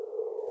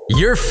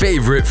Your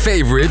favorite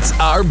favorites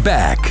are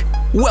back.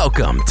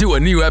 Welcome to a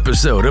new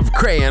episode of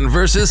Crayon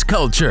vs.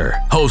 Culture,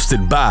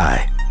 hosted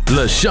by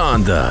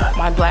LaShonda.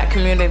 My black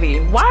community,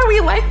 why are we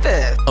like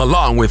this?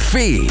 Along with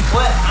Fee.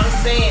 But I'm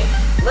saying,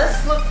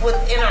 let's look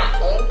within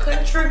our own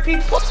country,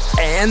 people.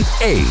 And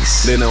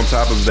Ace. Then on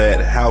top of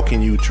that, how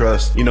can you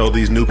trust,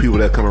 these new people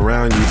that come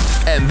around you?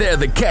 And they're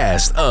the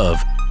cast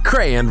of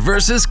Crayon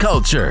vs.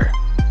 Culture.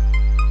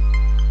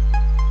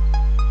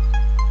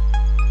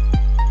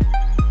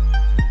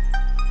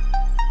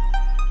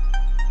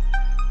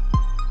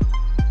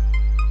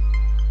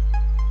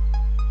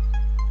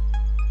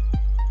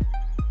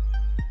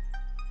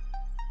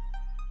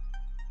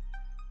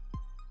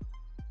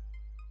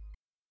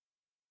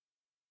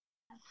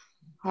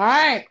 All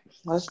right,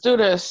 let's do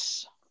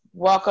this.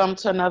 Welcome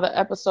to another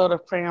episode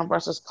of Crayon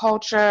vs.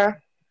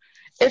 Culture.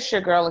 It's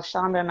your girl,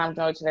 LaShonda, and I'm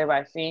joined today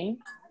by Fee.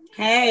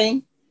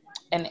 Hey.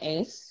 And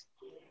Ace.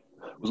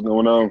 What's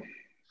going on?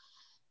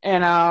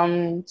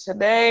 And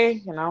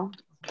today,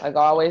 like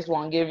always,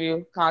 want to give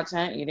you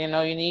content. You didn't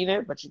know you need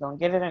it, but you're going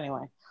to get it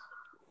anyway.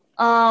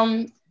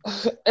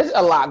 It's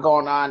a lot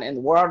going on in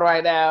the world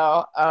right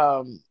now.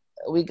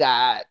 We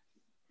got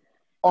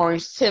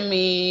Orange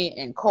Timmy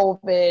and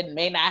COVID,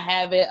 may not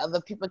have it, other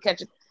people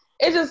catch it.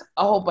 It's just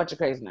a whole bunch of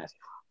craziness.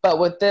 But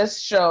with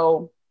this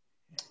show,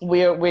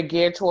 we're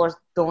geared towards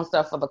doing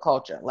stuff for the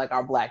culture, like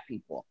our black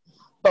people.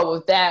 But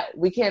with that,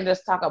 we can't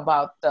just talk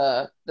about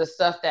the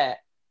stuff that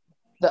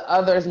the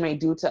others may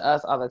do to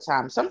us all the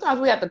time.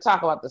 Sometimes we have to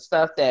talk about the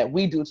stuff that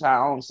we do to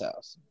our own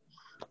selves.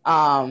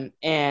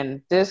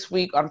 And this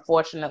week,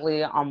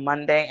 unfortunately, on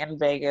Monday in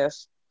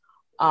Vegas,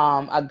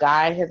 a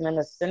guy, his name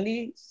is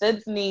Sydney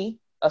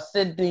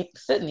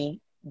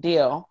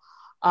Deal,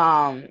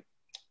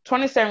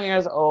 27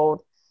 years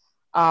old.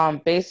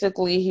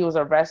 Basically, he was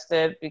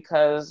arrested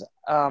because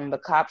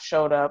the cops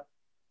showed up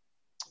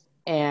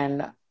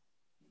and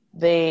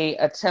he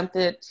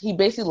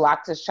basically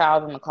locked his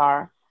child in the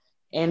car.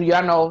 And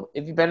y'all know,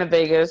 if you've been to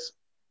Vegas,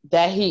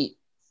 that heat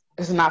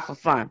is not for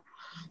fun.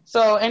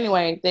 So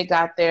anyway, they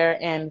got there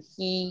and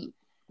he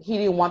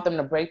didn't want them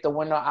to break the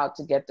window out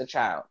to get the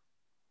child.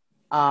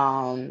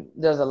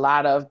 There's a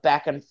lot of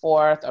back and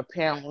forth.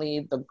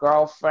 Apparently the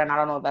girlfriend, I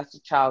don't know if that's the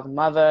child's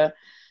mother,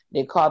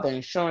 they called the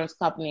insurance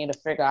company to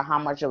figure out how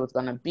much it was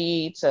going to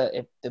be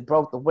if they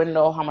broke the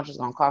window, how much it's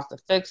going to cost to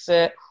fix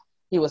it.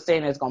 He was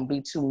saying it's going to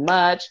be too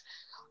much.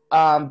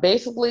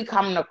 Basically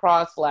coming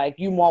across like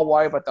you more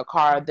worried about the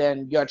car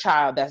than your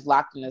child that's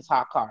locked in this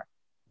hot car.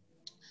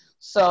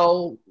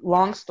 So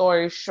long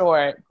story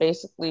short,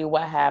 basically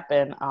what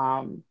happened,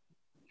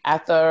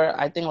 after,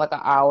 I think like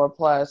an hour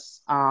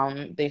plus,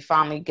 they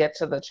finally get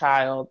to the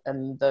child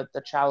and the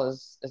child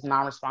is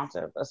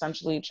non-responsive.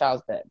 Essentially, the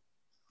child's dead.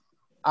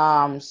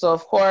 So,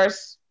 of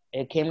course,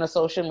 it came to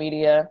social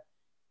media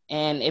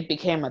and it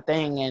became a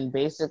thing. And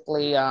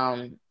basically,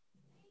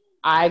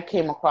 I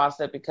came across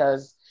it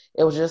because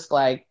it was just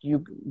like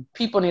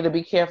people need to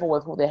be careful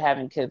with who they're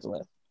having kids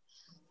with.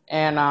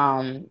 And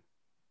I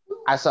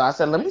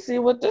said, let me see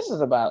what this is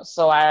about.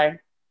 So I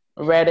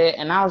read it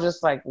and I was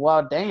just like,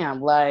 well,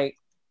 damn, like,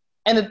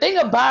 and the thing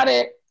about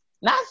it,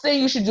 not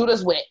saying you should do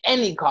this with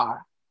any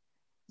car.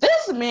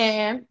 This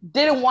man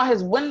didn't want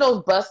his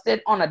windows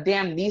busted on a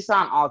damn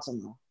Nissan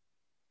Altima.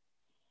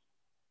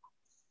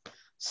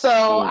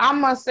 So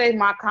I'm going to say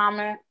my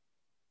comment,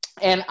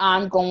 and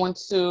I'm going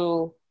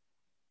to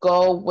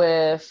go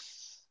with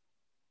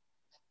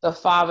the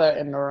father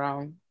in the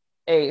room,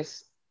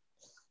 Ace.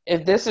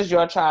 If this is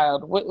your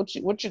child, what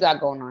you got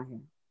going on here?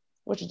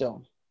 What you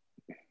doing?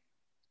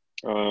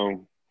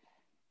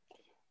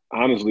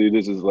 Honestly,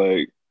 this is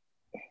like,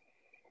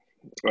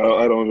 I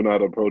don't even know how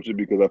to approach it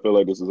because I feel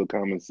like this is a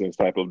common sense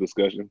type of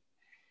discussion.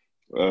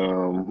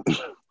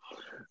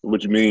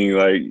 What you mean?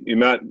 Like, you're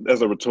not,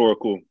 that's a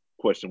rhetorical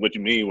question. What you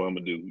mean what I'm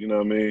going to do? You know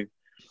what I mean?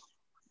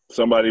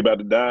 Somebody about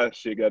to die,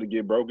 shit got to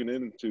get broken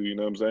into, you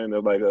know what I'm saying?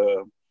 They're like,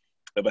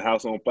 if a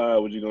house on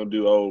fire, what you going to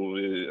do? Oh,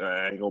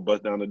 I ain't going to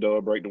bust down the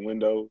door, break the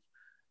window.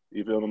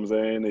 You feel what I'm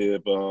saying?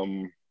 If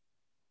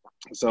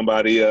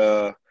somebody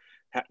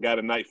got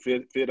a night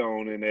fit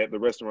on and at the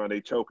restaurant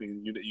they choking,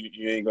 you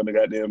ain't gonna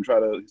goddamn try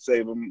to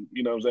save them,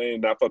 you know what I'm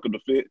saying? Not fuck up the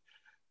fit.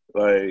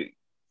 Like,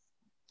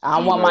 I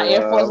don't want my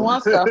Air Force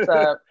One stuffed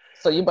up,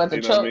 so you about to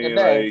choke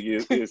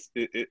today. Like,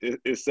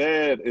 it's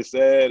sad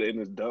and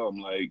it's dumb.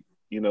 Like,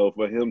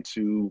 for him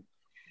to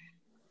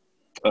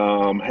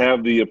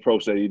have the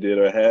approach that he did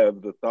or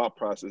have the thought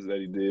process that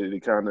he did, it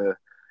kind of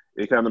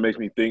makes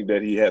me think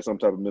that he had some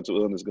type of mental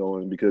illness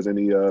going, because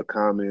any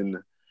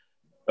common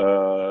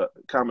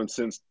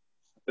sense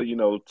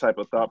type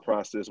of thought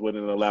process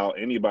wouldn't allow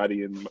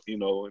anybody from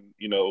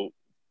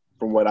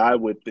what I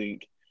would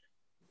think,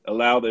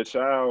 allow their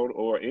child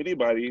or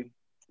anybody,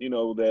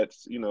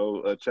 that's,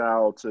 a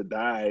child to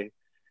die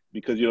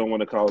because you don't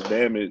want to cause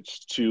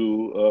damage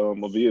to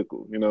a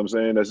vehicle. You know what I'm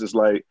saying? That's just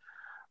like,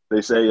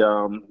 they say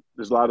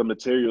there's a lot of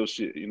material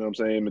shit, you know what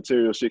I'm saying?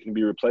 Material shit can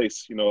be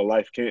replaced, a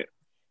life can't.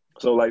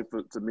 So like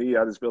to me,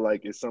 I just feel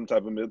like it's some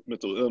type of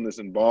mental illness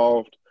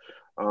involved.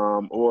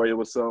 or it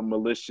was some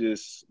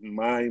malicious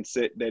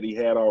mindset that he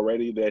had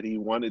already that he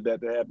wanted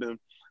that to happen.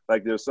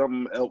 Like there's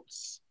something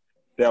else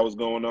that was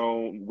going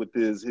on with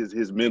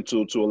his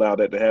mental to allow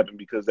that to happen,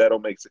 because that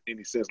don't make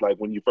any sense. Like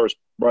when you first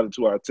brought it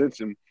to our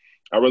attention,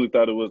 I really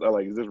thought it was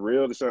like, is this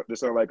real? This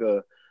sound like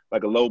a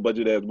low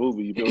budget ass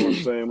movie. You feel what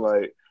I'm saying?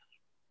 Like,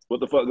 what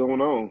the fuck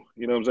going on?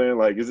 You know what I'm saying?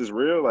 Like, is this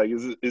real? Like,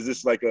 is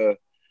this like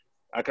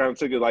I kind of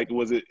took it like,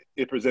 was it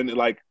presented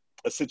like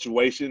a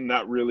situation,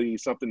 not really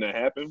something that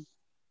happened?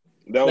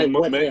 That was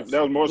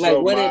more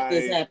so what if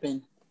this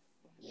happened?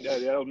 Yeah,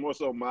 that was more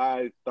so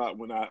my thought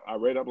when I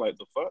read it. I'm like,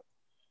 the fuck?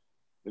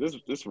 Is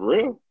this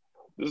real?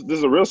 This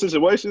is a real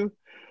situation?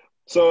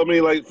 So, I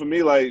mean, like, for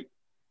me, like,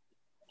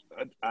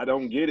 I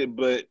don't get it,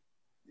 but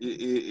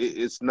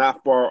it's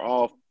not far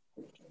off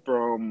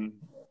from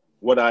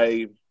what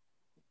I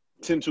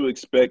tend to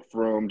expect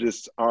from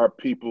just our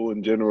people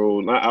in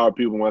general. Not our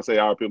people. When I say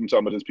our people, I'm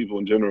talking about just people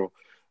in general.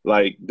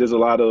 Like, there's a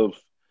lot of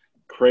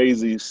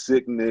crazy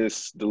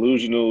sickness,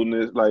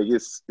 delusionalness. Like,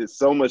 it's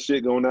so much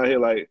shit going on here.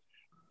 Like,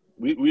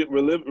 we're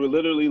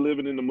literally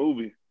living in the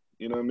movie.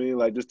 You know what I mean?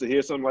 Like, just to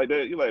hear something like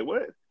that, you're like,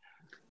 what?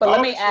 But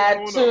let me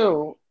add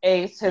too,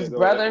 Ace. His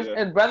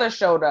brother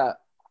showed up.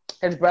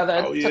 His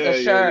brother took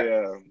a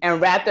shirt and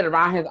wrapped it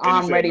around his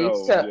arm, ready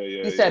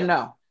to. He said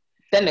no.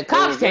 Then the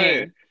cops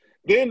came.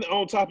 Then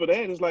on top of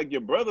that, it's like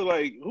your brother.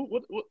 Like,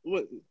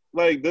 what?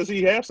 Like, does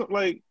he have something?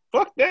 Like,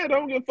 fuck that. I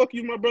don't give a fuck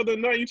you, my brother.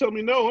 Now you tell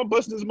me no. I'm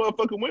busting this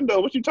motherfucking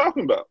window. What you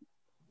talking about?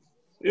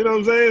 You know what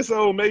I'm saying?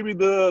 So maybe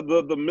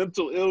the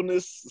mental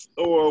illness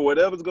or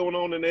whatever's going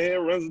on in the head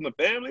runs in the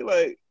family.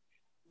 Like,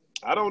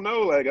 I don't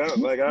know. Like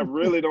I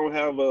really don't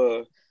have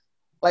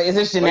is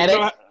this genetic?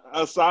 Like,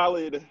 a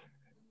solid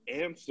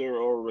answer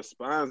or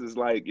response. Is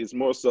like, it's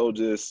more so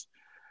just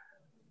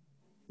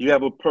you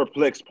have a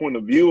perplexed point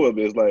of view of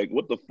it. It's like,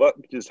 what the fuck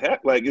just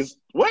happened? Like, it's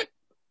what?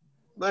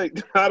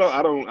 Like, I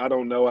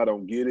don't know. I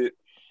don't get it.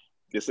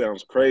 It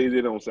sounds crazy.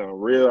 It don't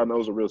sound real. I know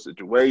it's a real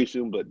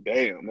situation, but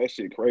damn, that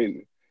shit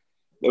crazy.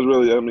 That's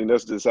really, I mean,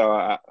 that's just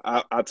how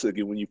I took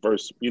it when you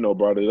first,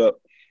 brought it up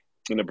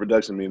in the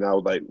production meeting. I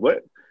was like,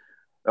 what?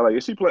 I'm like,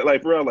 is she playing?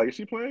 Like, for real, like, is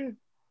she playing?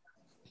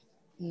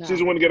 No. She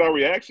just want to get our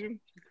reaction?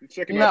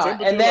 Checking our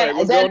temperature? And then, like,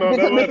 what's going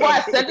on? Before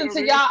I sent it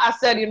to y'all, I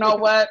said, you know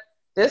what?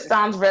 This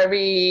sounds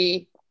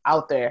very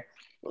out there.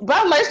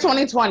 But like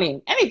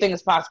 2020, anything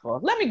is possible.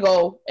 Let me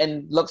go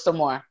and look some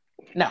more.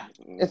 No,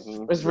 it's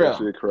real. That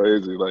shit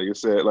crazy. Like,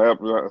 it's sad. Like,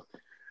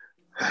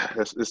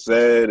 it's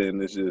sad,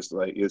 and it's just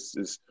like, it's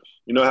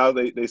you know how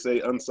they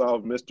say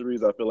unsolved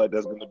mysteries? I feel like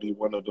that's going to be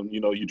one of them.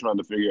 You're trying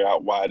to figure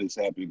out why this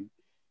happened.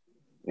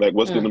 Like,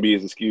 what's going to be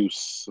his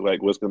excuse?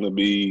 Like, what's going to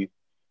be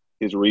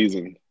his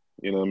reason?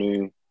 You know what I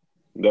mean?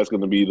 That's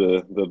going to be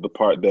the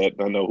part that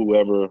I know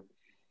whoever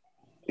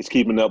is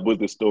keeping up with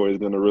the story is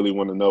going to really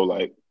want to know.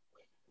 Like,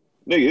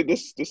 nigga,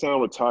 this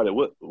sound retarded.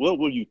 What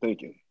were you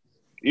thinking?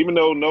 Even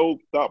though no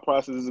thought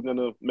process is going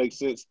to make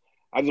sense,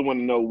 I just want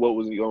to know what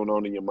was going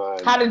on in your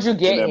mind. How did you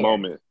get in that here?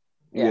 moment?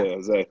 Yeah,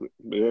 exactly.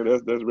 Yeah,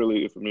 that's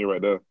really it for me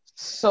right there.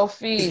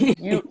 Sophie,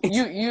 you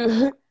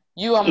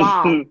a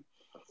mom.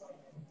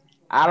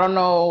 I don't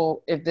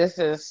know if this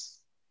is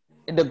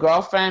the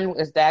girlfriend.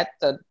 Is that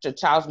the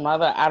child's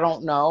mother? I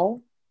don't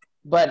know.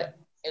 But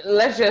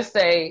let's just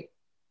say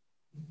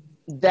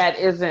that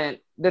isn't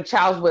the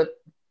child's with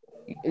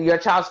your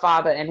child's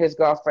father and his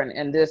girlfriend,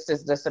 and this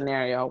is the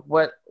scenario.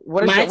 What's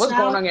going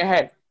on in your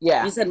head?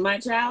 Yeah. You said my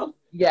child?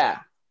 Yeah.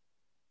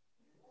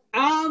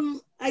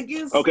 I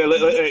guess.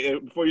 Okay,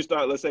 before you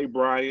start, let's say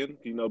Brian.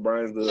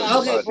 Brian's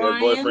the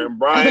Brian. boyfriend.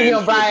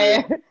 Brian.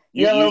 Brian.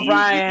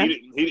 Brian.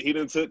 He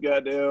done took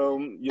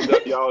goddamn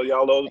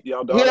y'all daughter.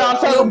 You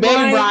don't took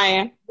baby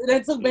Brian.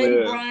 They took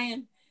baby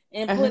Brian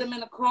and put him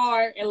in a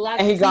car and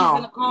locked him in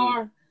the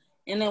car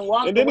and then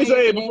walked away. And didn't he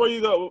say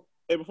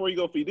before you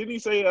go, Fee? Didn't he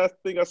say? I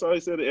think I saw he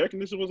said the air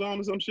conditioner was on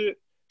or some shit.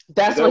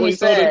 That's what he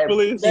said. That's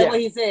what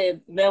he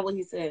said. That's what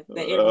he said.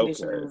 The air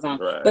conditioner was on.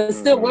 Right. But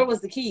still, where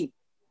was the key?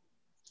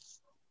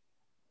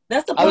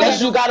 That's the point.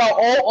 Unless you got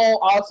an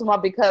old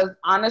Altima, because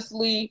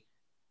honestly,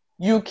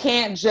 you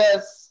can't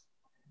just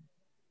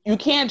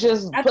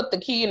put the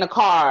key in the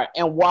car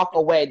and walk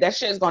away. That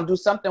shit is gonna do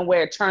something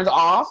where it turns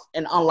off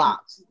and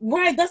unlocks.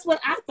 Right, that's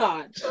what I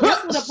thought.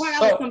 That's what the part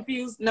I was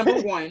confused.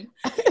 Number one,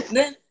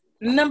 then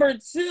number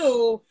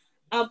two.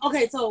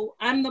 Okay, so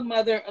I'm the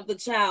mother of the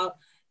child,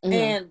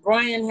 and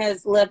Brian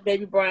has left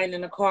baby Brian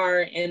in the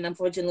car, and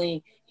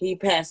unfortunately, he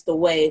passed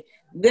away.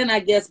 Then I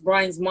guess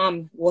Brian's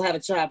mom will have a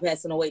child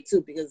passing away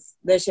too, because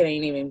that shit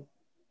ain't even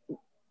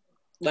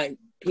like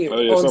here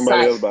on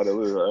somebody site. else about to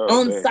lose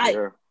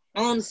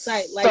On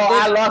site. Like, so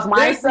I lost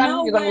my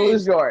son. You're gonna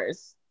lose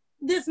yours.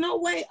 There's no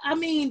way. I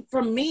mean,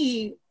 for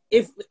me,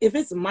 if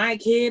it's my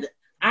kid,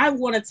 I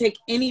want to take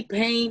any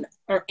pain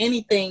or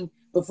anything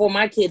before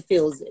my kid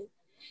feels it.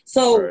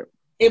 So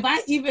if I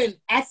even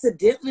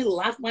accidentally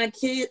lock my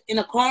kid in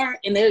a car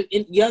and they're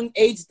in young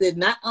age did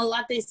not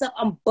unlock themselves,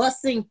 I'm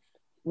busting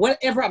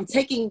whatever, I'm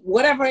taking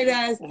whatever it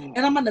is, and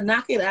I'm gonna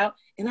knock it out,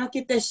 and I'll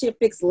get that shit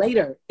fixed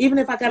later. Even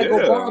if I gotta go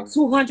borrow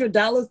 $200,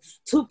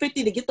 $250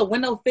 to get the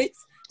window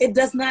fixed, It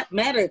does not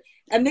matter.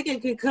 A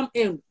nigga can come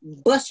and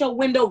bust your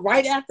window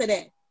right after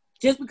that,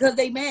 just because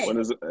they mad. When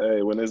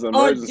it's an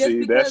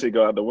emergency, that shit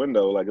go out the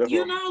window. Like that's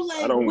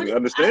I don't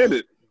understand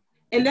it.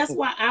 And that's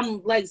why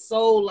I'm like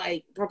so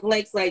like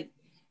perplexed. Like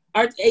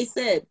RJ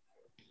said,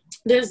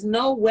 there's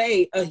no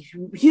way a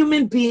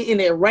human being in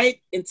their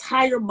right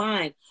entire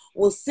mind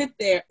will sit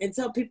there and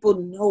tell people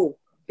no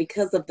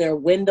because of their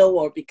window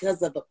or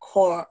because of a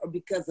car or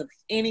because of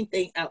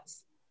anything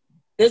else.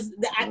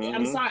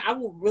 I'm sorry, I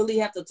will really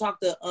have to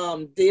talk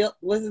to Deal.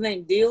 What's his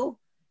name?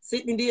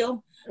 Sidney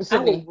Deal. I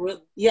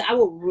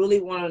would really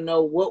want to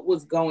know what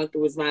was going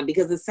through his mind,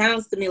 because it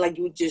sounds to me like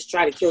you would just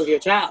try to kill your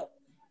child.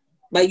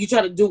 Like you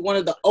try to do one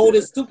of the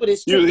oldest,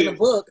 stupidest tricks in the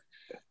book.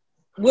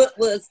 What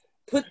was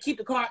keep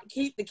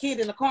the kid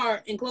in the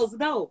car and close the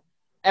door.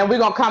 And we're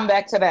gonna come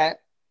back to that.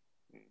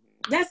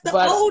 That's the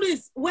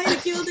oldest way to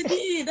kill the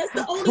kid. That's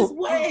the oldest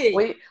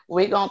way.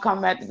 We gonna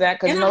come back to that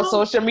because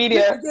social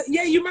media.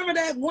 Yeah, you remember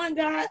that one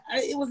guy?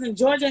 It was in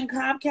Georgia and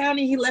Cobb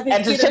County. He left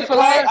his kid in the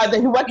car.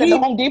 He worked at the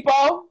Home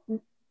Depot.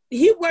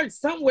 He worked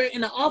somewhere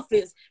in the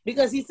office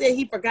because he said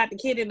he forgot the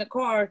kid in the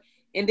car.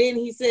 And then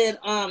he said,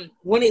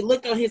 when he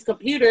looked on his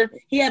computer,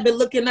 he had been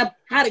looking up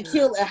how to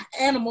kill an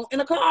animal in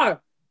a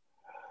car.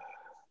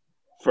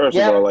 First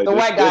of all, like the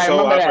white guy,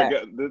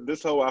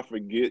 this whole I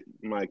forget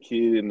my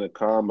kid in the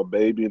car, my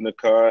baby in the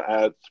car.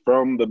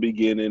 From the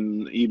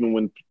beginning, even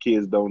when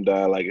kids don't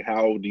die, like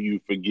how do you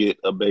forget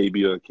a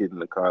baby or a kid in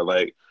the car?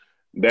 Like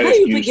that how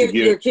excuse you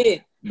forget your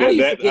kid?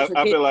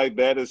 I feel like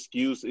that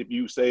excuse, if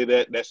you say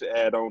that should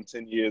add on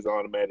 10 years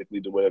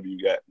automatically to whatever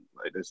you got.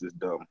 Like that's just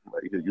dumb.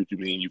 Like what you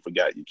mean you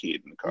forgot your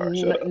kid in the car?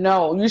 Shut up.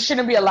 No, you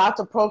shouldn't be allowed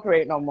to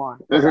procreate no more.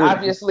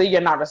 Obviously,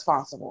 you're not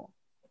responsible.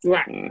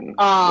 Right.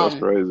 That's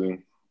crazy.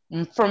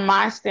 From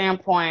my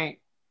standpoint,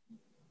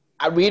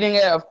 reading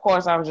it, of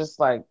course, I was just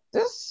like,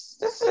 this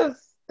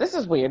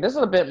is weird. This is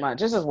a bit much.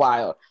 This is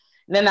wild.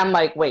 And then I'm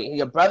like, wait,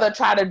 your brother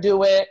tried to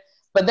do it.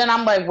 But then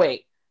I'm like,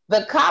 wait,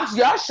 the cops,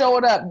 y'all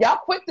showed up. Y'all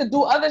quick to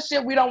do other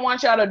shit we don't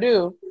want y'all to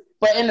do.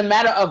 But in the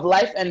matter of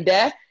life and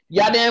death,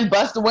 y'all didn't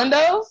bust the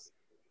windows?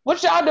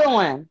 What y'all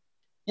doing?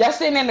 Y'all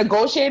sitting there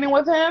negotiating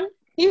with him?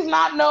 He's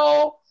not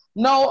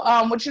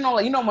when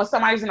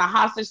somebody's in a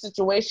hostage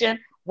situation,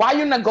 why are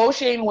you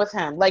negotiating with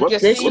him? Like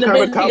they should have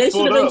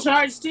been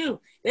charged too.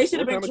 They should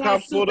have been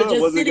charged too for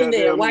just sitting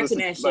there watching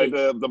that shit. Like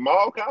the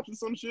mall cops or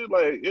some shit.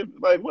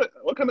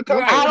 What kind of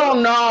cops? I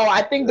don't know.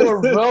 I think they were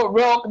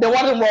real. They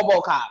wasn't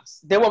RoboCops.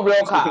 They were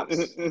real cops.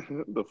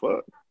 The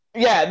fuck?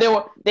 Yeah,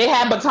 they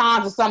had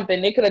batons or something.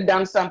 They could have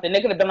done something.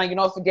 They could have been like,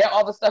 forget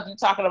all the stuff you're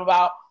talking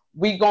about.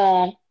 We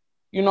gon',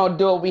 do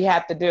what we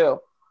have to do.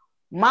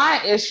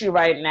 My issue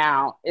right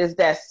now is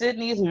that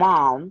Sydney's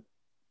mom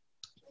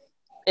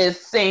is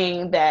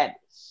saying that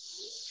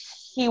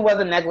he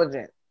wasn't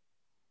negligent.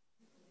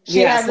 She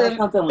hasn't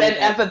been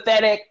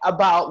empathetic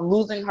about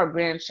losing her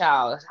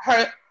grandchild.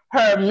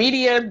 Her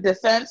media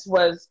defense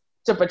was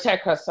to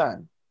protect her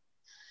son.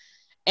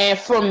 And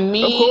for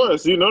me, of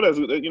course,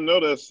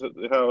 that's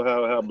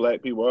how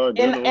black people are.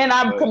 In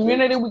our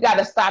community, we got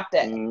to stop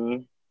that.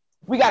 Mm-hmm.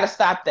 We got to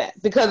stop that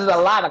because there's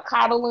a lot of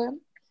coddling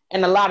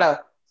and a lot of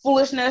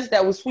foolishness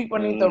that we sweep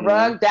underneath the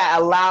rug that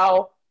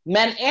allow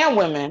men and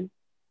women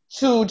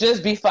to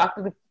just be fucked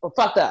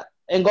up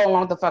and go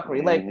along with the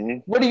fuckery. Like,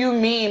 what do you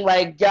mean?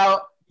 Like,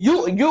 y'all,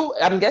 you,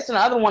 I'm guessing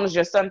the other one is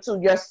your son too.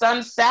 Your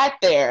son sat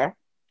there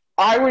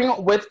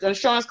arguing with the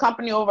insurance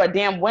company over a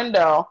damn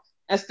window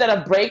instead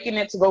of breaking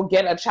it to go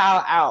get a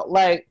child out.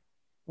 Like,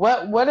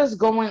 what is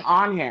going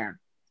on here?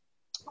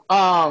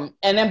 And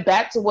then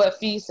back to what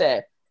Fee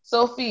said.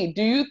 So, Fee,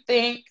 do you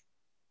think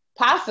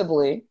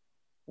possibly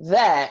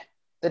that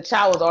the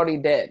child was already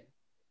dead?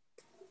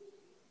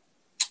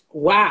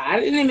 Wow, I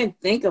didn't even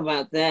think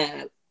about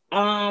that.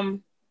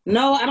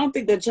 No, I don't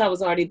think the child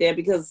was already dead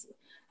because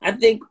I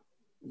think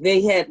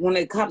when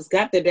the cops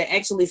got there, they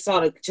actually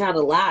saw the child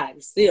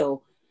alive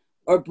still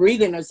or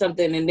breathing or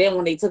something. And then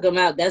when they took him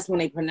out, that's when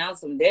they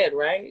pronounced him dead,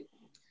 right?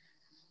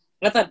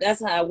 I thought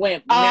that's how it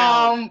went.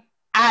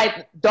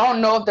 I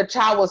don't know if the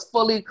child was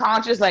fully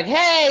conscious, like,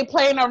 hey,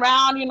 playing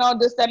around,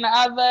 this, that, and the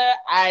other.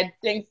 I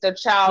think the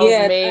child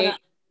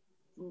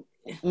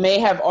may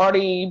have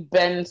already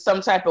been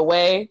some type of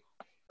way,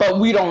 but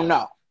we don't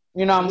know.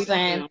 You know what I'm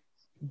saying?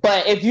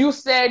 But if you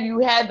said you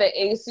had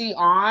the AC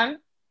on,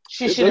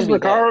 she shouldn't be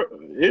dead.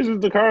 Isn't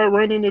the car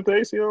running if the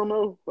AC on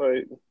though?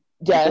 Like,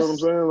 yes. You know what I'm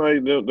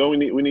saying? Like,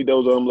 don't we need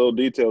those little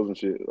details and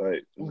shit?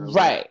 Like,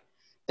 right.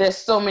 There's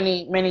so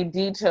many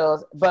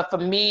details. But for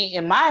me,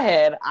 in my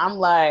head, I'm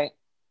like,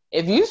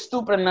 if you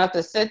stupid enough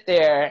to sit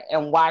there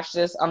and watch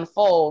this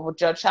unfold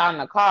with your child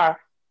in the car,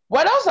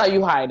 what else are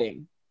you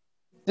hiding?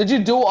 Did you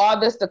do all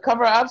this to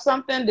cover up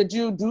something? Did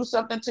you do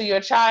something to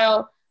your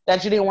child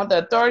that you didn't want the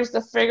authorities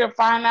to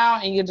find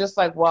out? And you're just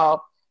like,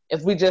 well,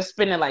 if we just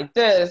spin it like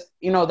this,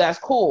 that's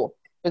cool.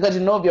 Because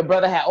if your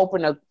brother had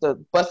opened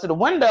busted the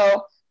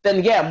window,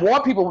 then yeah,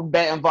 more people would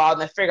be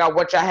involved and figure out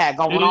what y'all had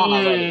going on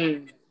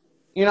already.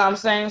 You know what I'm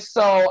saying?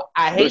 So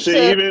I But hate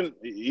shit, to.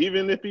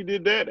 even if he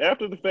did that,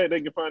 after the fact,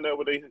 they can find out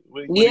what Yeah, he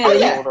got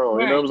yeah, going on.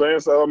 You know right. what I'm saying?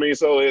 So I mean,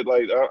 so it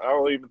like I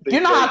don't even You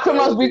think know how that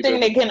criminals would be be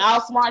thinking the they can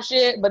outsmart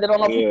shit, but they don't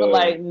know people yeah.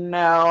 like,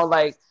 no,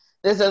 like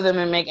this doesn't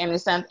even make any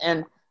sense.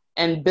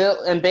 And built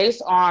and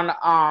based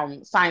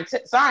on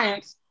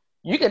science,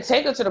 you could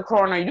take her to the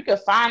coroner. You could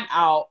find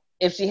out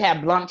if she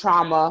had blunt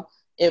trauma,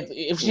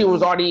 if she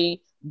was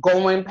already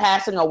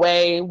passing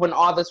away when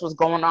all this was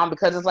going on,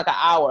 because it's like an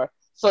hour.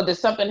 So did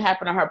something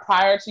happen to her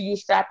prior to you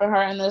strapping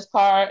her in this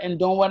car and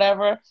doing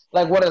whatever?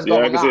 Like, what is Yeah, I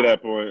going can see on?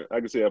 that point. I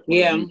can see that point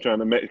of Yeah, view.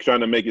 Trying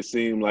to make it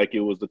seem like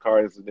it was the car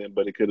incident,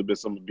 but it could have been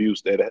some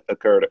abuse that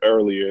occurred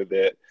earlier.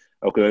 That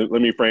okay,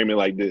 let me frame it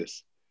like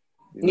this.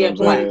 You know what yeah. I'm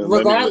But saying?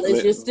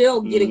 regardless, you're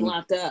still getting mm,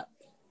 locked up.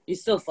 You're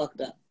still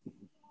fucked up.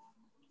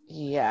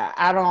 Yeah,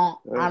 I don't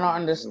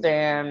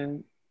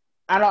understand.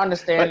 I don't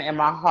understand, but and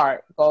my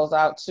heart goes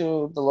out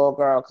to the little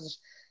girl because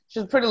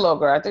she's a pretty little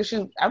girl. I think she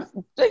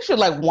was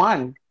like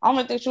one. I don't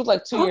even think she was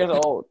like 2 years Okay.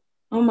 old.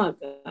 Oh my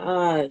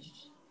gosh.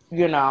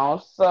 You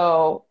know.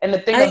 So, and the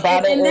thing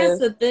about it And that's is,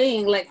 the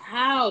thing, like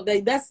how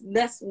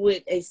that's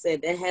what they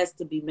said. That has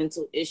to be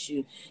mental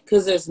issue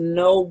because there's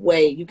no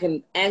way you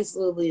can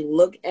absolutely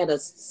look at a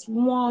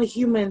small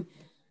human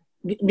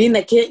being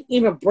that can't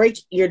even break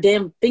your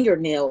damn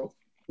fingernail,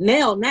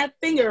 nail, not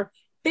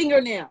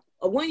fingernail.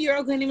 A 1 year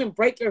old couldn't even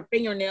break your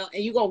fingernail,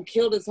 and you gonna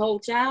kill this whole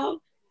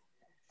child?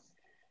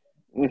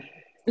 mm,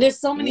 There's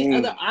so many mm.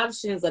 other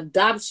options: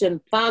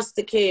 adoption,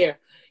 foster care,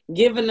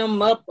 giving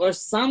them up, or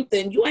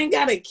something. You ain't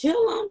gotta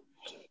kill them.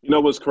 You know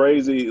what's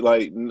crazy?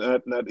 Like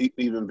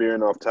even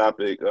veering off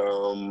topic.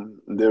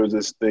 There was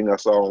this thing I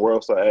saw on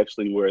World Star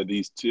actually where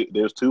there's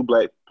two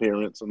black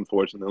parents,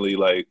 unfortunately.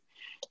 Like,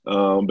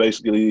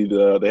 basically,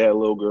 they had a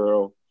little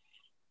girl.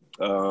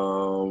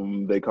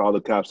 They called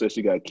the cops, said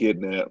she got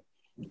kidnapped,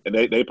 and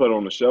they put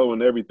on the show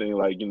and everything.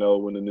 Like, you know,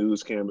 when the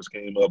news cameras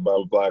came up, blah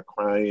blah blah,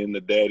 crying,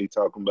 the daddy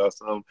talking about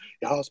something.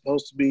 Y'all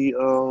supposed to be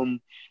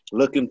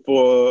looking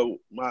for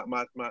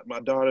my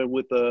daughter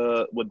with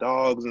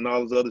dogs and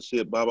all this other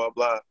shit, blah blah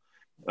blah.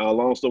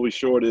 Long story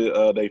short,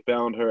 they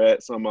found her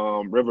at some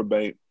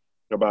riverbank.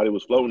 Her body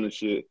was floating and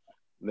shit.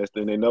 Next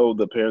thing they know,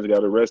 the parents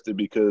got arrested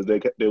because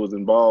they was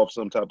involved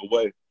some type of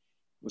way.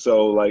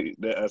 So like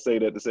I say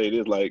that to say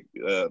this, like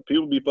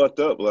people be fucked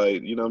up.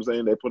 Like, you know what I'm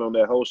saying? They put on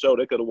that whole show.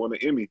 They could have won an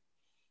Emmy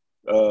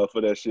for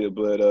that shit.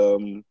 But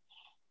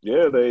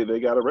yeah, they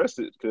got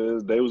arrested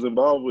because they was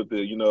involved with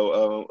it. You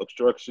know,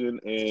 obstruction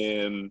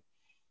and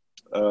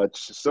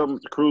some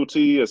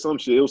cruelty or some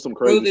shit. It was some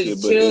crazy Prove shit.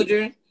 his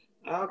children,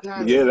 all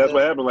kinds of Yeah, that's stuff.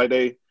 what happened. Like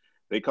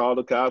they called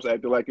the cops,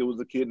 acted like it was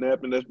a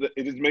kidnapping.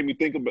 It just made me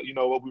think about, you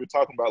know, what we were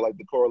talking about, like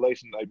the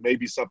correlation. Like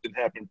maybe something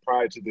happened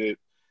prior to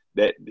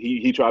that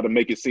he tried to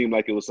make it seem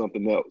like it was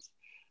something else.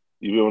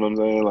 You know what I'm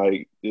saying?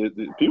 Like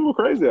people are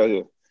crazy out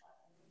here.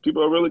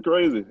 People are really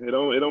crazy. It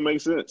don't make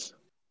sense.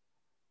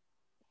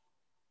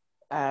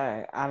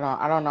 I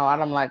don't know.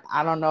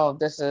 I don't know if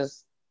this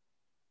is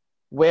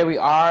where we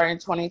are in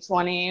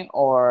 2020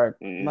 or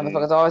Mm-hmm.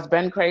 motherfuckers always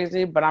been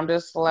crazy. But I'm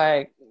just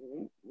like,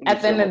 Let me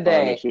at the see. I'm end of gonna the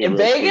find that day, shit in real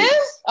quick.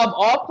 Vegas, of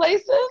all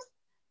places,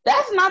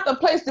 that's not the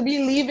place to be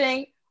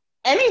leaving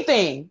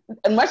anything,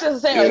 as much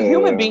as saying a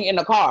human Yeah, being in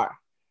the car.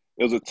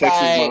 it was a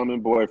Texas Like, mom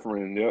and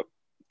boyfriend. Yep,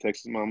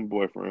 Texas mom and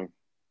boyfriend.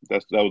 That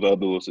was the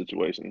other little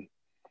situation.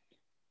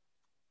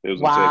 It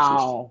was in Texas.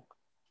 wow,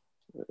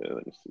 Yeah,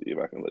 let me see if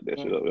I can look that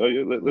shit up. Oh,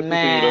 yeah, let's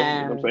continue though. You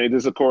know what I'm man, saying?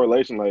 There's a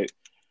correlation. Like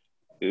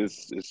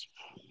it's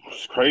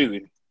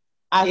crazy.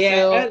 I Yeah.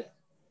 feel,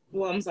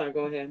 Well, I'm sorry.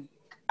 Go ahead.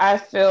 I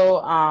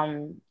feel,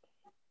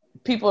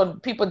 people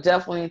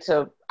definitely need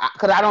to,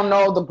 because I don't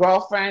know the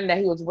girlfriend that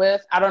he was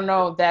with. I don't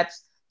know if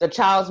that's the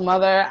child's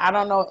mother. I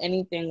don't know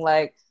anything.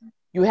 Like,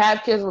 you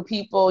have kids with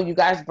people, you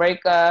guys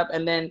break up,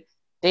 and then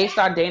they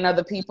start dating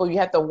other people. You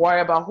have to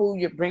worry about who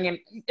you're bringing.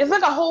 It's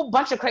like a whole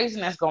bunch of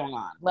craziness going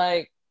on.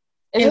 Like,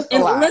 it's And just a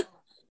lot.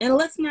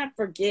 let's not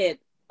forget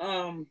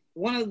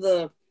one of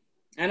the,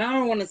 and I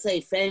don't want to say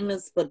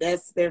famous, but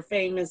they're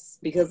famous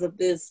because of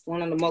this.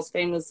 One of the most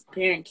famous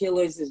parent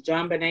killers is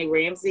John Benet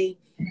Ramsey,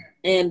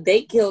 and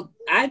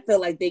I feel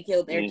like they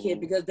killed their kid Mm-hmm.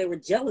 because they were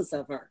jealous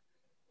of her,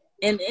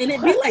 and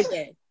it be What? like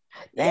that.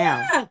 Damn.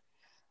 Yeah,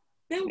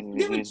 they were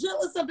Mm-hmm.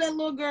 jealous of that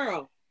little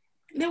girl.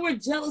 They were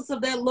jealous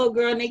of that little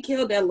girl, and they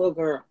killed that little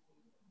girl.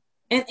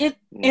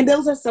 And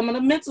those are some of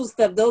the mental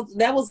stuff.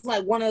 That was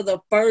like one of the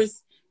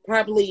first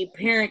probably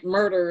parent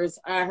murders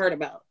I heard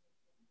about.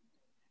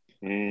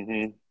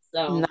 Mm-hmm.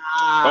 Nah, So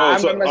I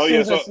remember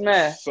Yeah, Susan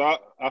Smith.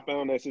 I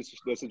found that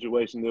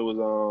situation. There was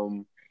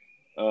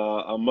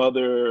a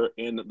mother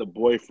and the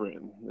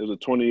boyfriend. There was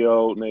a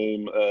 20-year-old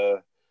named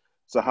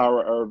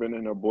Sahara Irvin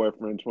and her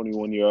boyfriend,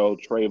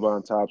 21-year-old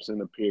Trayvon Thompson,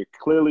 appeared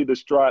clearly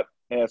distraught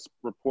as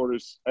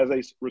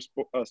they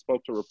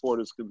spoke to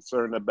reporters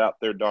concerned about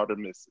their daughter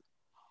missing.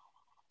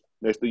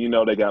 Next thing you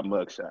know, they got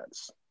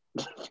mugshots.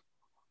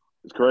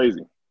 It's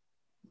crazy.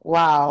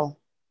 Wow.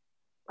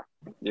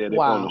 Yeah, they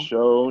put on the Wow.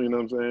 show. You know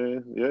what I'm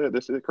saying? Yeah,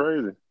 this is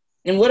crazy.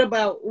 and what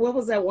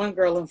was that one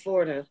girl in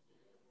Florida?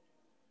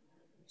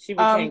 She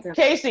became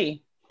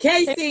Casey.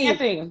 Casey.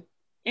 Kathy.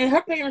 And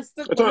her parents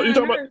stood You talking behind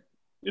about her.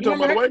 you talking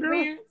about the white girl?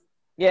 Parents?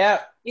 Yeah.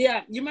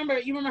 Yeah. You remember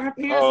her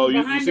parents Oh, was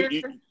you behind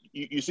see, her?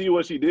 you see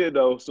what she did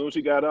though. As soon as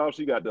she got off,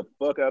 she got the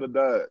fuck out of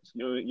Dodge.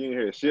 You didn't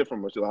hear shit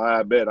from her. She's like,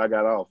 I bet I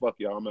got off. Fuck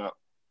y'all, I'm out.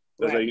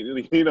 That's Right.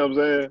 like, you know what I'm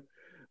saying?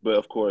 But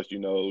of course, this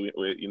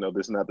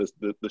is not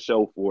the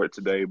show for it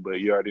today. But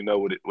you already know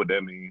what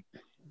that means.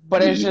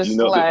 But it's just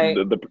like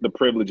the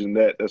privilege in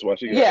that. That's why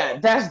she got yeah,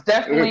 off. that's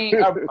definitely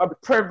a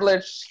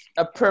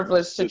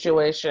privileged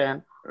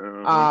situation.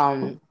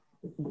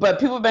 But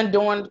people have been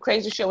doing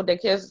crazy shit with their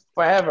kids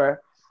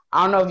forever.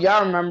 I don't know if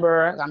y'all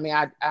remember. I mean,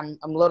 I'm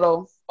a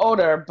little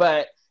older,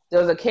 but there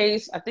was a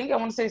case. I think I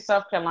want to say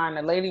South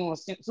Carolina. A lady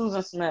was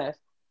Susan Smith.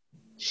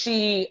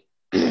 She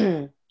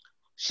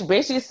she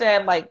basically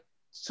said like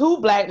 2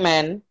 black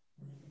men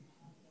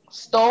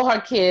stole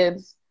her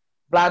kids,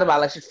 blah blah blah.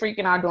 Like she's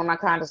freaking out, doing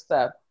that kind of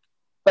stuff.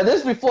 But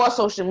this is before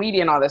social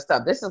media and all this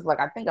stuff. This is like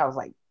I think I was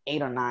like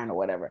 8 or 9 or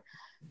whatever.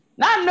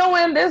 Not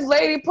knowing this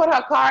lady put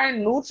her car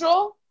in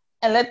neutral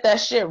and let that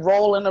shit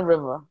roll in the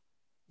river.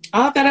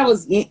 I thought that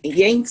was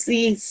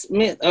Yancy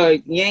Smith or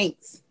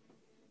Yanks.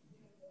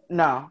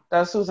 No, that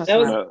was Susan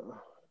Smith.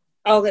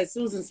 Okay,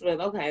 Susan Smith.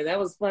 Okay, that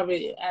was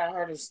probably I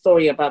heard a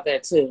story about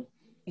that too.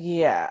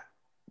 Yeah,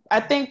 I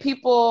think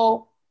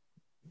people,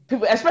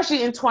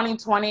 especially in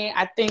 2020,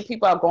 I think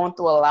people are going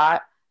through a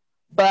lot.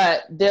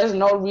 But there's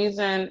no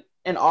reason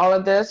in all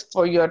of this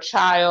for your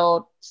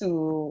child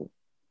to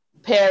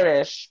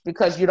perish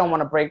because you don't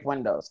want to break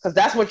windows. Because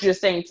that's what you're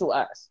saying to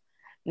us.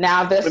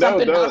 Now, there's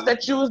something else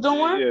that you was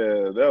doing.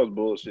 Yeah, that was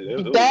bullshit.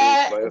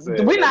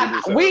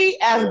 We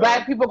as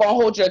black people gonna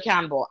hold you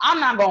accountable. I'm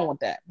not going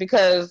with that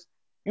because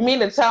you mean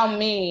to tell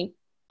me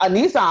a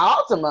Nissan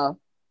Altima?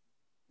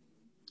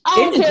 I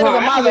don't care if it's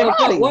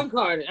a Maserati. What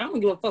car? I don't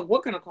give a fuck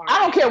what kind of car. I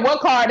don't care what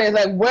car it is.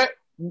 Like,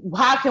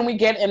 how can we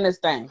get in this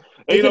thing?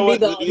 It could be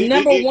the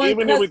number one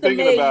even if we're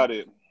thinking about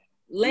it,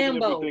 Lambo.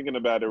 Even if we're thinking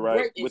about it,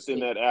 right? Within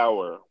that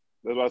hour,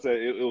 that's why I said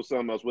it was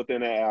something else.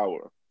 Within that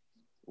hour,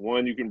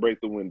 one, you can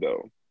break the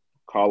window,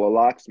 call a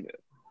locksmith.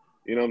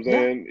 You know what I'm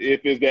saying? Yeah.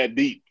 If it's that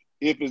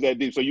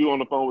deep. So you on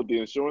the phone with the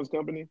insurance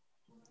company?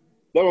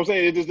 That's what I'm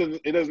saying.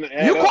 It doesn't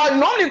add up.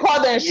 Normally you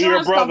call the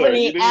insurance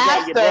company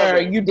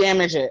after you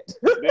damage it.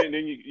 then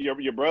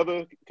your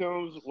brother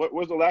comes.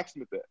 Where's the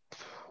locksmith at?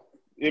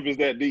 If it's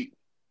that deep.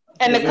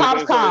 And the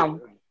cops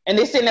come and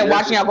they sitting there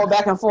watching y'all go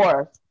back and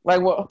forth.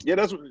 Like what? Yeah,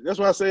 that's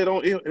why I say it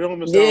don't sound real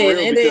because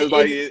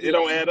it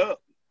don't add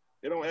up.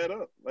 It don't add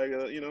up. Like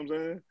you know what I'm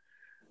saying?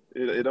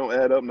 It don't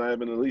add up, not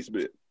even the least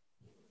bit.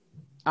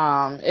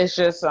 It's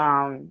just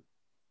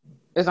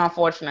it's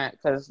unfortunate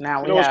because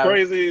now what's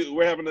crazy?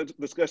 We're having a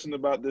discussion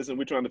about this and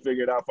we're trying to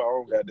figure it out for our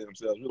own goddamn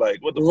selves. We're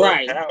like, what the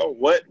fuck? How?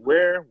 What?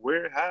 Where?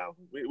 How?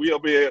 We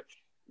up here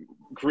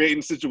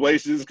creating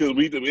situations because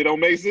it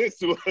don't make sense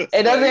to us.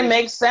 It doesn't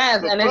make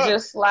sense, and it's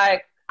just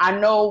like I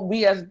know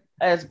we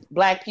as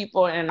black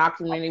people in our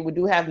community, we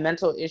do have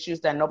mental issues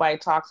that nobody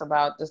talks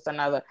about, this and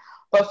other.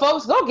 But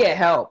folks, go get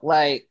help.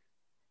 Like,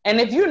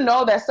 and if you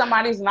know that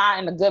somebody's not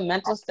in a good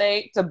mental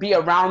state to be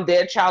around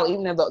their child,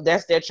 even if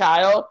that's their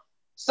child,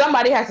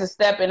 somebody has to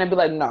step in and be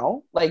like,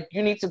 no, like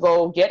you need to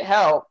go get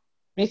help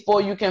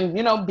before you can,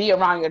 be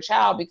around your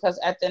child. Because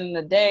at the end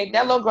of the day,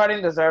 that little girl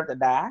didn't deserve to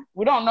die.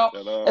 We don't know.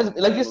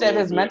 Like you said,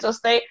 his mental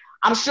state,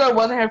 I'm sure it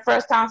wasn't her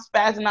first time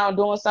spazzing out and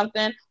doing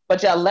something,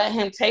 but y'all let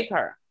him take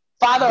her.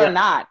 Father or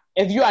not,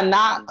 if you are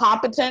not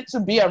competent to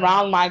be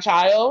around my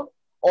child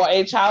or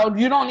a child,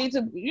 you don't need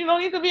to be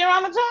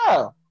around the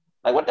child.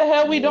 Like, what the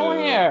hell are we doing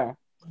here?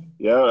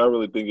 Yeah, I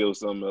really think it was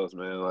something else,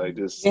 man. Like,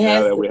 just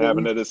now that we're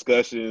having a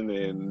discussion,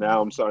 and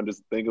now I'm starting to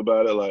think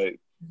about it. Like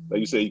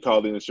you said, you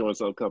call the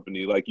insurance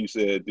company. Like you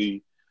said,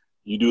 you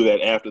do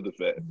that after the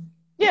fact.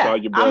 Yeah,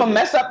 I'm gonna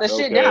mess up the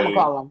shit. Then I'm gonna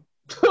call them.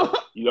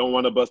 You don't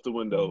want to bust the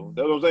window.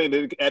 That's what I'm saying.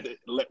 Then at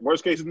the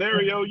worst case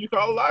scenario, you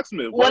call a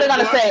locksmith. What are they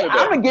gonna say?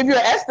 I'm gonna give you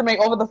an estimate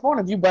over the phone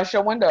if you bust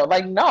your window.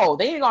 Like, no,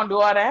 they ain't gonna do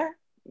all that.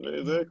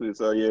 Exactly.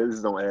 So yeah,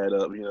 this don't add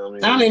up. You know what I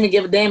mean? I don't even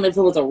give a damn if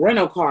it was a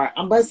rental car.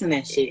 I'm busting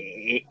that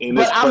shit.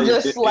 I'm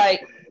just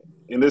like.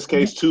 In this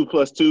case, 2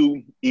 +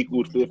 2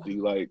 = 50.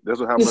 Like that's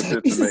how much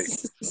sense to make.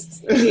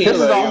 This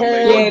is a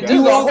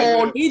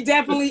whole. He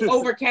definitely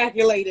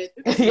overcalculated.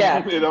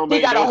 Yeah,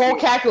 he got a whole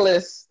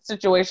calculus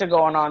situation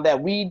going on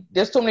that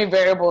there's too many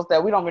variables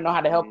that we don't even know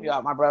how to help you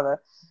out, my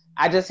brother.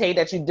 I just hate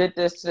that you did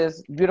this to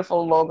this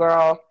beautiful little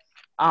girl,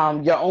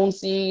 your own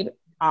seed.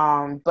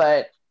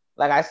 But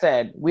like I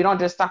said, we don't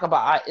just talk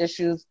about our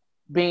issues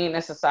being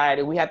in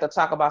society. We have to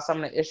talk about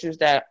some of the issues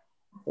that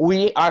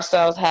we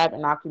ourselves have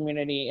in our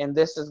community, and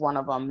this is one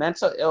of them: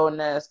 mental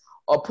illness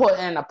or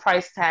putting a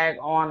price tag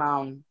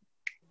on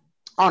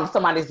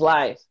somebody's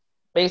life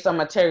based on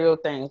material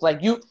things.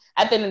 Like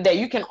at the end of the day,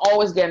 you can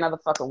always get another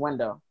fucking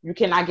window. You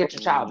cannot get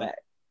your child back.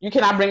 You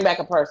cannot bring back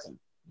a person.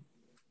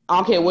 I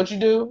don't care what you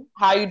do,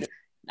 how you do.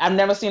 I've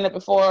never seen it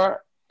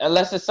before,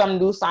 unless it's some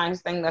new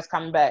science thing that's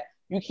coming back.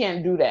 You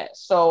can't do that.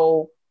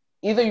 So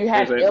either you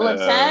had ill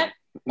intent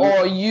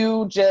or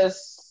you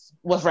just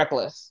was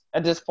reckless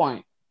at this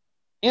point.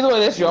 Either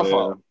way, it's your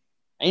fault.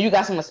 And you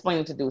got some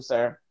explaining to do,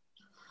 sir.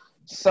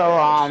 So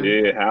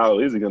yeah, how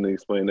is he gonna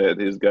explain that?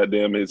 His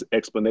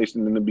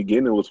explanation in the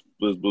beginning was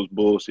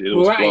bullshit. It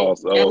was flawed.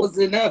 So that was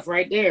enough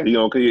right there. He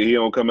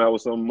don't come out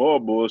with some more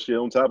bullshit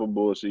on top of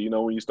bullshit. You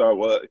know, when you start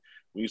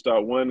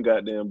one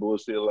goddamn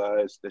bullshit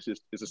lies,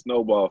 it's a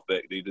snowball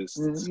effect. He just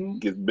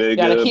gets bigger.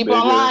 Gotta keep bigger.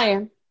 on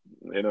lying.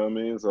 You know what I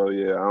mean? So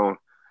yeah,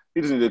 he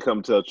just need to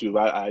come tell the truth.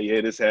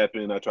 Yeah, this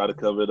happened. I try to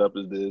cover it up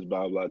as this,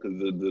 blah blah, because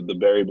the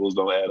variables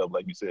don't add up,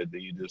 like you said. Then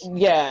you just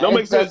don't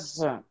make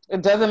sense.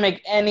 It doesn't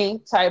make any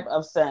type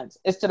of sense.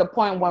 It's to the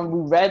point when I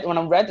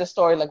read the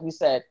story, like we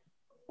said,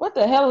 what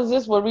the hell is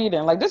this we're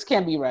reading? Like, this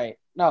can't be right.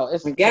 No,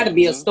 it got to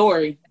be a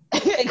story.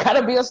 It got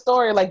to be a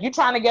story. Like, you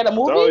trying to get a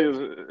movie?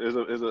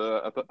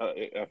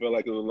 I feel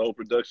like it was a low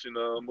production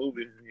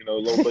movie. You know,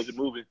 low budget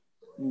movie.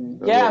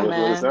 Yeah,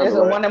 man. It's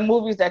one of the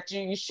movies that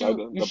you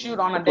shoot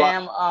on a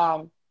damn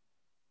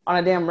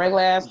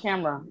regular ass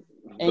camera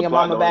in your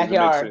mama's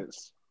backyard.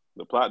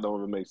 The plot don't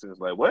even make sense.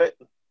 Like, what?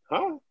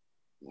 Huh?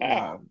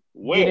 Yeah.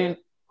 He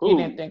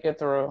didn't think it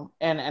through,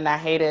 and I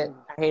hate it.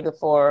 I hate it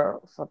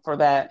for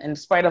that. In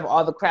spite of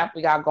all the crap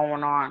we got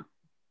going on,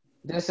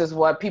 this is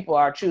what people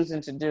are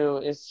choosing to do.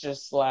 It's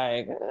just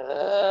like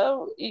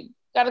you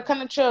gotta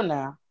kind of chill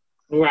now,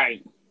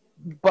 right?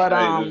 But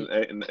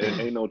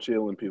ain't no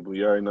chilling, people.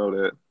 You already know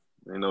that.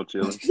 Ain't no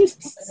chilling.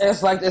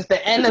 It's like it's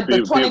the end of the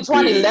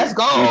 2020. Let's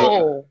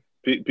go.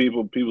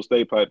 People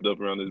stay piped up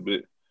around this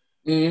bit.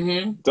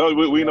 Mm-hmm. So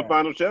we in the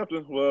final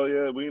chapter. Well,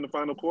 yeah, we in the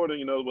final quarter.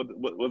 You know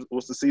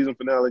what's the season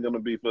finale going to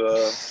be for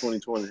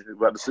 2020? We're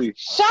about to see.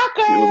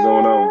 Shocker. See what's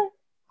going on.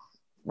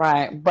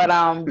 Right, but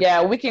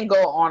yeah, we can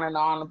go on and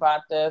on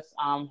about this.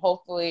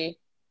 Hopefully,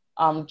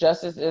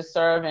 justice is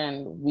served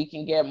and we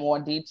can get more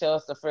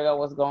details to figure out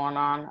what's going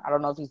on. I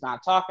don't know if he's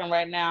not talking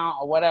right now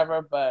or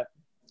whatever, but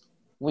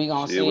we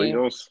gonna see. What you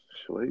gonna say?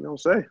 What you gonna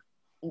say?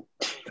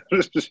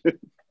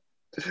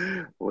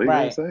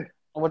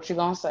 What you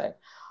gonna say?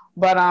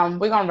 But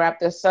we're gonna wrap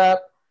this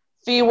up.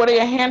 Fee, what are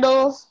your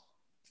handles?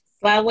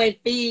 Flyway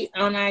Fee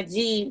on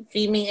IG,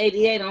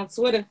 FeeMe88 on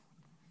Twitter.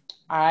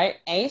 All right,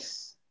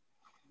 Ace.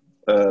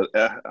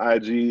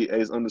 IG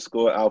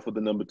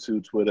Ace_Alpha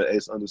 2, Twitter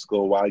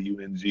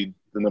Ace_YUNG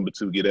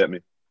 2. Get at me.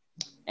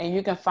 And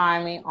you can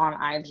find me on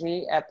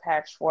IG at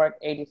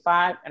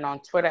Patchwork85 and on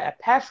Twitter at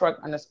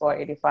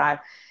Patchwork_85.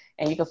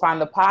 And you can find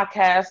the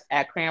podcast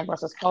at Crayon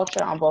vs.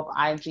 Culture on both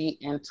IG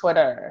and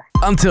Twitter.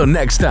 Until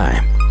next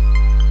time,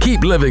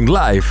 keep living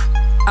life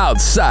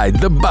outside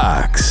the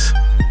box.